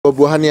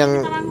Buah-buahan yang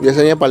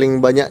biasanya paling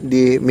banyak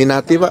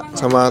diminati Pak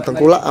sama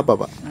tengkulak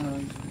apa Pak?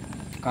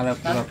 Kalau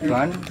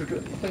buah-buahan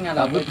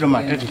tapi belum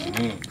ada di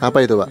sini.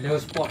 Apa itu Pak?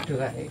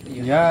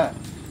 Ya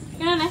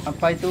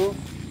apa itu?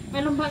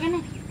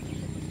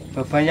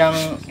 Buah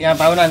yang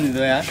tahunan itu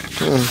ya.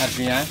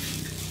 Artinya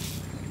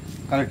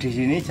kalau di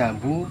sini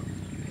jambu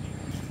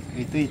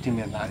itu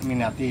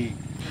diminati.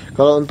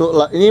 Kalau untuk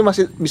ini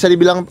masih bisa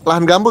dibilang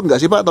lahan gambut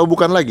nggak sih Pak atau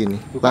bukan lagi nih?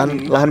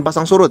 Lahan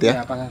pasang surut ya?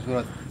 Ya, pasang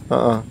surut.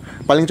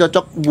 Paling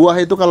cocok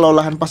buah itu kalau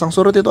lahan pasang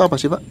surut itu apa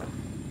sih Pak?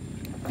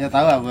 Ya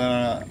tahu aku.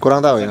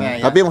 Kurang tahu ya.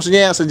 Tapi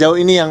maksudnya yang sejauh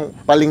ini yang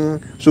paling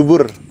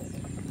subur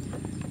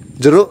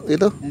jeruk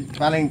itu?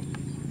 Paling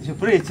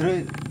subur ya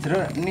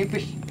jeruk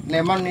nipis,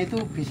 lemon itu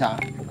bisa.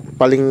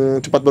 Paling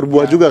cepat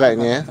berbuah ya, juga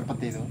kayaknya ya.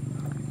 Seperti itu.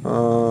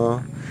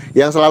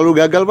 Yang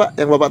selalu gagal Pak,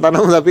 yang Bapak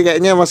tanam tapi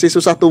kayaknya masih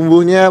susah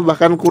tumbuhnya,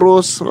 bahkan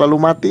kurus lalu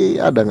mati,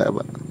 ada nggak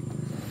Pak?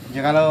 Ya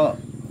kalau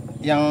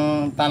yang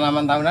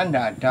tanaman tahunan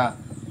nggak ada.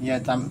 Ya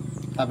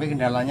tapi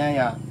kendalanya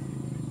ya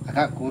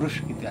agak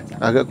kurus gitu aja.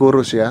 Agak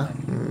kurus ya.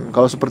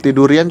 Kalau seperti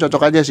durian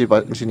cocok aja sih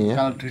Pak di sini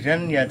ya. Kalau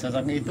durian ya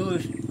cocok itu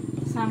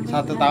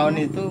satu tahun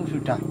itu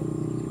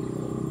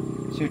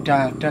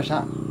sudah ada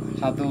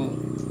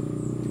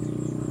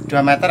 2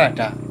 meter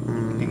ada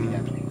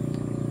tingginya.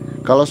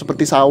 Kalau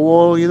seperti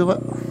sawo gitu Pak?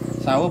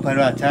 Sawo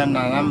baru aja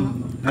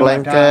nanam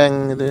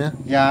kelengkeng gitu ya.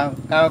 Ya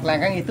kalau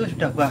kelengkeng itu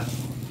sudah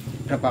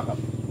berapa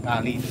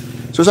kali.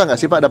 Susah nggak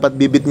sih Pak dapat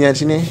bibitnya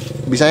di sini?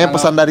 Bisanya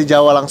pesan dari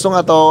Jawa langsung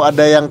atau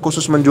ada yang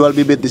khusus menjual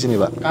bibit di sini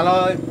Pak?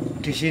 Kalau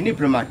di sini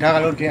belum ada,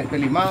 kalau di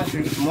SP5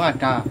 semua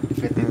ada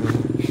bibit.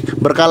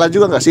 Berkala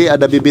juga nggak sih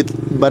ada bibit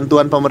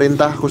bantuan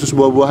pemerintah khusus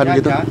buah-buahan ya,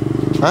 gitu? Ada.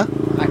 Hah?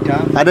 Ada.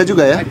 Ada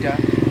juga ya? Ada.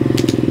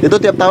 Itu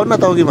tiap tahun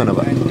atau gimana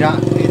Pak? Tidak,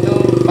 itu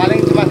paling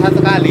cuma 1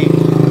 kali.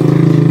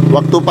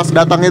 Waktu pas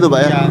datang itu Pak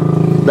ya? Ya.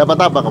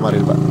 Dapat apa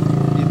kemarin Pak?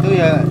 Itu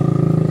ya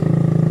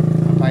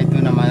apa itu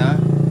namanya?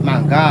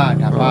 Mangga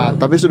dapat.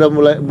 Tapi sudah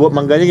mulai buat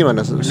mangganya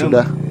gimana? Belum,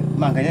 sudah.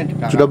 Mangganya di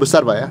belakang. Sudah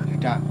besar Pak ya?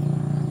 Sudah.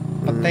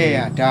 Pete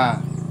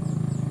ada.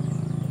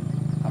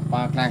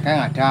 Apa kelengkeng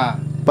ada.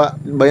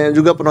 Pak, banyak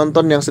juga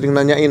penonton yang sering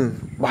nanyain,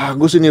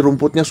 bagus ini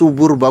rumputnya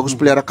subur, bagus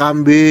pelihara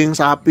kambing,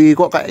 sapi.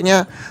 Kok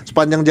kayaknya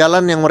sepanjang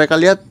jalan yang mereka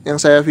lihat, yang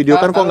saya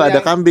videokan kok nggak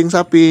ada kambing,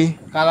 sapi.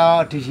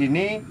 Kalau di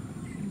sini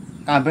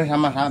kambing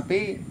sama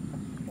sapi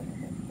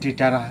di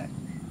daerah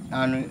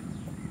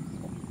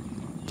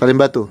Salim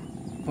Batu.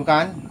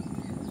 Bukan.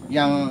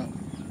 Yang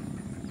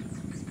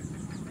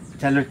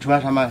jalur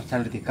 2 sama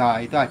jalur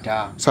 3 itu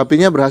ada.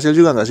 Sapinya berhasil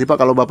juga nggak sih Pak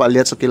kalau Bapak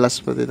lihat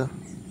sekilas seperti itu?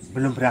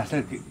 Belum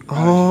berhasil.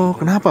 Oh,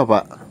 kenapa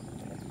Pak?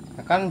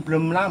 Kan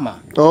belum lama.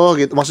 Oh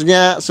gitu,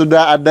 maksudnya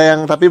sudah ada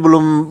yang tapi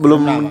belum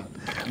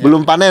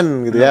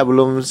panen gitu ya,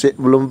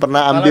 belum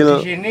pernah ambil.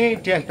 Kalau di sini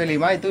di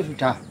SP5 itu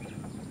sudah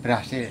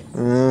berhasil.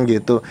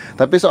 Gitu.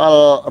 Tapi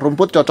soal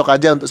rumput cocok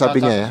aja untuk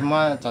sapinya ya?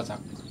 Semua cocok.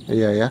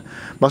 Iya ya.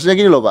 Maksudnya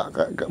gini loh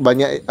Pak,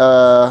 banyak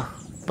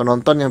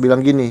penonton yang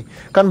bilang gini,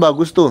 kan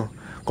bagus tuh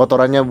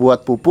kotorannya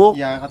buat pupuk,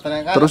 ya,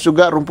 kan, terus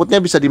juga rumputnya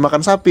bisa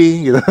dimakan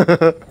sapi gitu.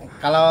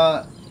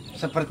 Kalau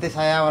seperti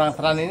saya orang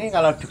Teran ini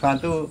kalau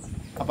dibantu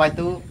apa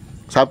itu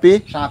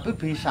sapi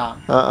bisa.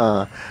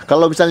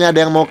 Kalau misalnya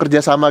ada yang mau kerja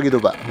sama gitu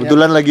Pak,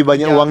 kebetulan lagi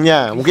banyak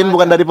uangnya, mungkin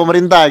bukan dari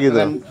pemerintah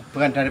gitu.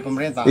 Bukan dari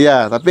pemerintah.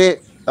 Iya,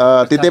 tapi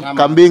titip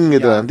kambing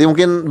gitu. Nanti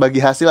mungkin bagi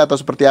hasil atau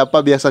seperti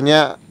apa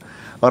biasanya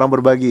orang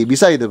berbagi,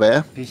 bisa itu Pak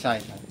ya? Bisa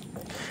itu.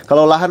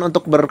 Kalau lahan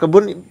untuk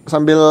berkebun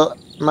sambil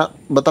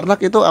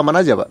beternak itu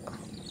aman aja Pak?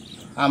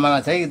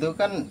 Aman aja gitu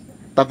kan.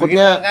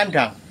 Takutnya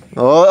kandang.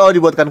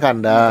 Dibuatkan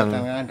kandang.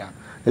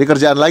 Jadi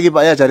kerjaan lagi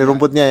Pak ya cari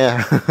rumputnya ya.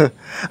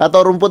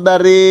 Atau rumput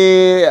dari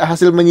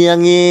hasil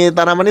menyiangi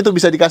tanaman itu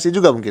bisa dikasih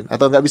juga mungkin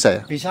atau nggak bisa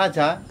ya? Bisa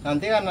aja.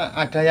 Nanti kan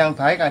ada yang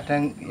baik, ada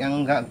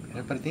yang enggak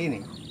seperti ini.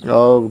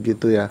 Oh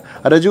begitu ya.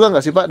 Ada juga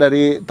nggak sih Pak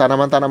dari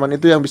tanaman-tanaman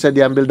itu yang bisa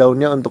diambil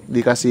daunnya untuk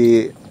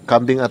dikasih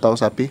kambing atau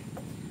sapi?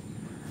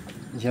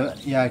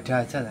 Ya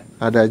ada aja lah.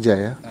 Ada aja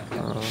ya.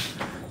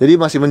 Jadi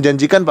masih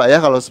menjanjikan Pak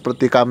ya kalau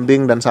seperti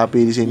kambing dan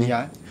sapi di sini.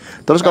 Iya.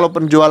 Terus kalau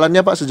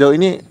penjualannya Pak sejauh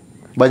ini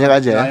banyak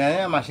aja ya?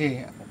 Penjualannya masih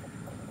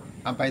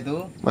apa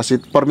itu?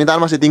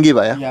 Permintaan masih tinggi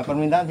Pak ya? Ya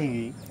permintaan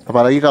tinggi.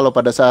 Apalagi kalau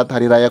pada saat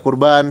hari raya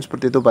kurban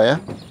seperti itu Pak ya?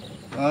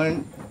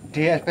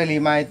 Di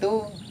SP5 itu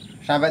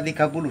sampai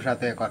 30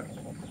 1 ekor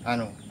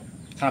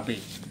sapi.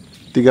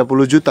 30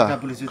 juta?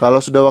 Kalau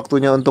sudah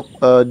waktunya untuk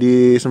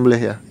disembelih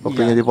ya?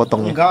 Waktunya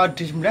dipotong ya? Enggak,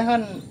 disembelih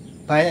kan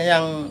banyak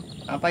yang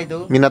apa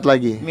itu? Minat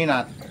lagi?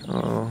 Minat.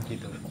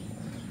 Gitu.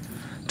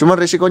 Cuman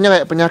risikonya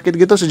kayak penyakit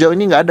gitu sejauh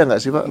ini nggak ada nggak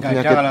sih Pak? Nggak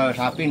penyakit? ada, kalau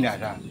sapi nggak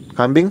ada.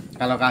 Kambing?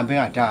 Kalau kambing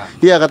ada.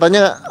 Iya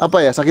katanya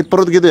apa ya, sakit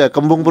perut gitu ya,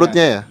 kembung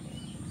perutnya ya?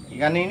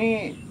 Kan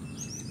ini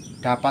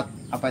dapat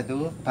apa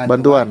itu?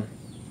 Bantuan.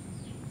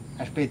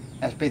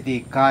 SP3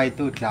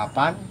 itu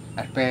 8,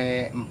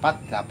 SP4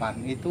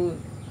 8 itu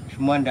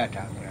semua nggak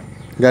ada.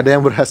 Nggak ada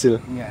yang berhasil?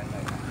 Iya, nggak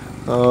ada.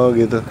 Oh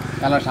gitu.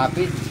 Kalau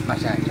sapi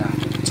masih ada.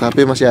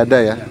 Sapi masih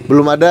ada ya?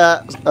 Belum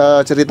ada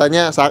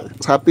ceritanya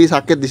sapi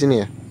sakit di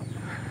sini ya?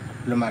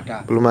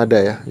 Belum ada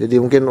ya. Jadi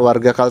mungkin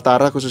warga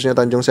Kaltara khususnya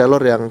Tanjung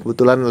Selor yang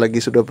kebetulan lagi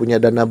sudah punya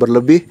dana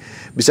berlebih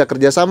bisa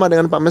kerjasama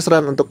dengan Pak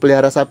Mesran untuk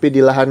pelihara sapi di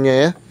lahannya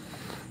ya.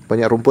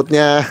 Banyak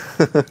rumputnya.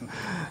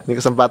 Ini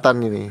kesempatan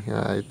ini.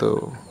 Nah,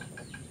 itu.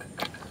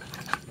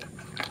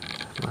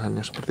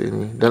 Lahannya seperti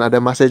ini. Dan ada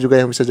masnya juga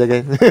yang bisa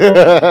jagain.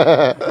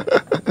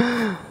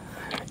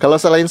 Kalau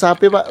selain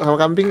sapi Pak sama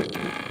kambing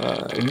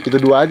itu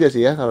dua aja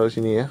sih ya kalau di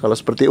sini ya. Kalau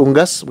seperti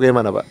unggas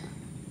bagaimana Pak?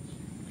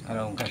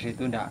 Kalau unggas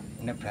itu enggak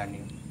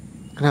berani.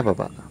 Kenapa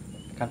Pak?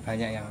 Kan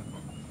banyak yang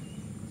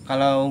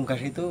kalau unggas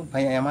itu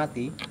banyak yang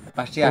mati.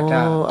 Pasti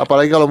ada. Oh,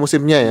 apalagi kalau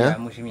musimnya ya? Iya,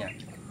 musimnya.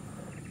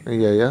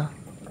 Iya ya.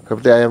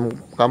 Seperti ayam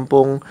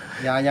kampung.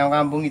 Ya ayam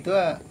kampung itu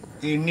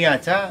ini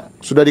aja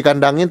Sudah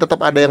dikandangin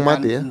tetap ada yang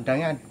mati ya?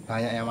 Kandangnya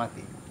banyak yang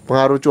mati.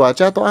 Pengaruh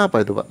cuaca atau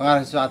apa itu Pak?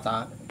 Pengaruh cuaca.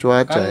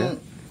 Cuaca Kan ya?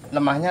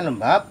 lemahnya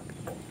lembab,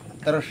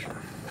 terus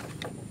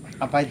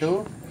apa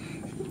itu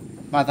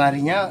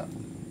mataharinya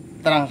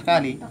terang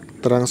sekali.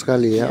 Terang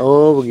sekali ya.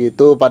 Oh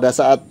begitu. Pada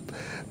saat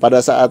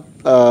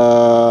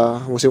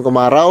musim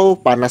kemarau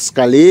panas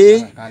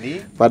sekali.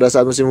 Pada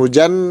saat musim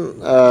hujan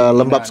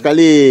lembab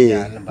sekali.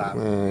 Ya, lembab.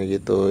 Nah,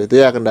 gitu. Itu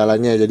ya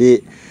kendalanya.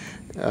 Jadi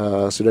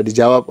sudah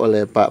dijawab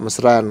oleh Pak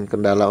Mesran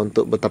kendala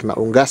untuk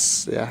beternak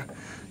unggas ya.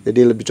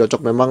 Jadi lebih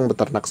cocok memang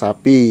beternak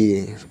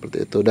sapi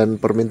seperti itu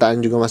dan permintaan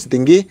juga masih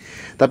tinggi.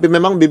 Tapi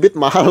memang bibit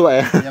mahal Pak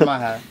ya. Ya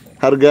mahal.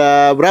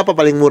 Harga berapa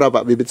paling murah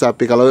Pak bibit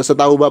sapi kalau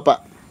setahu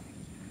Bapak?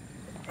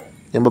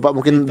 Yang Bapak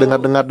mungkin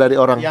dengar-dengar dari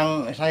orang.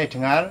 Yang saya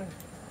dengar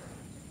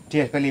di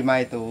SP5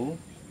 itu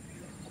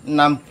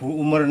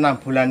umur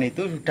 6 bulan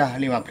itu sudah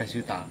 15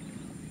 juta.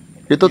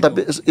 Itu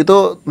tapi itu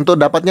untuk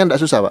dapatnya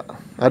enggak susah Pak?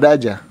 Ada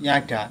aja?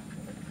 Ya ada.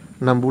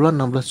 6 bulan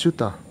 16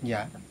 juta?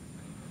 Ya.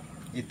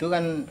 Itu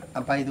kan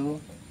apa itu?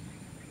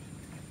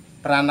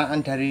 Peranaan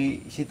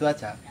dari situ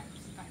aja.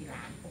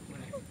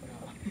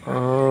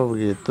 Oh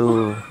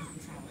begitu.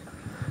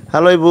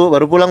 Halo Ibu,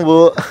 baru pulang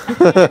Bu.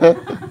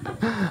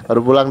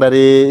 Baru pulang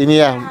dari ini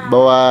ya,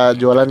 bawa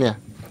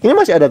jualannya. Ini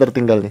masih ada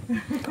tertinggal nih.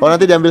 Oh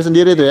nanti diambil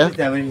sendiri tuh ya?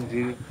 Diambil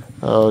sendiri.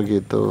 Oh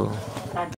gitu.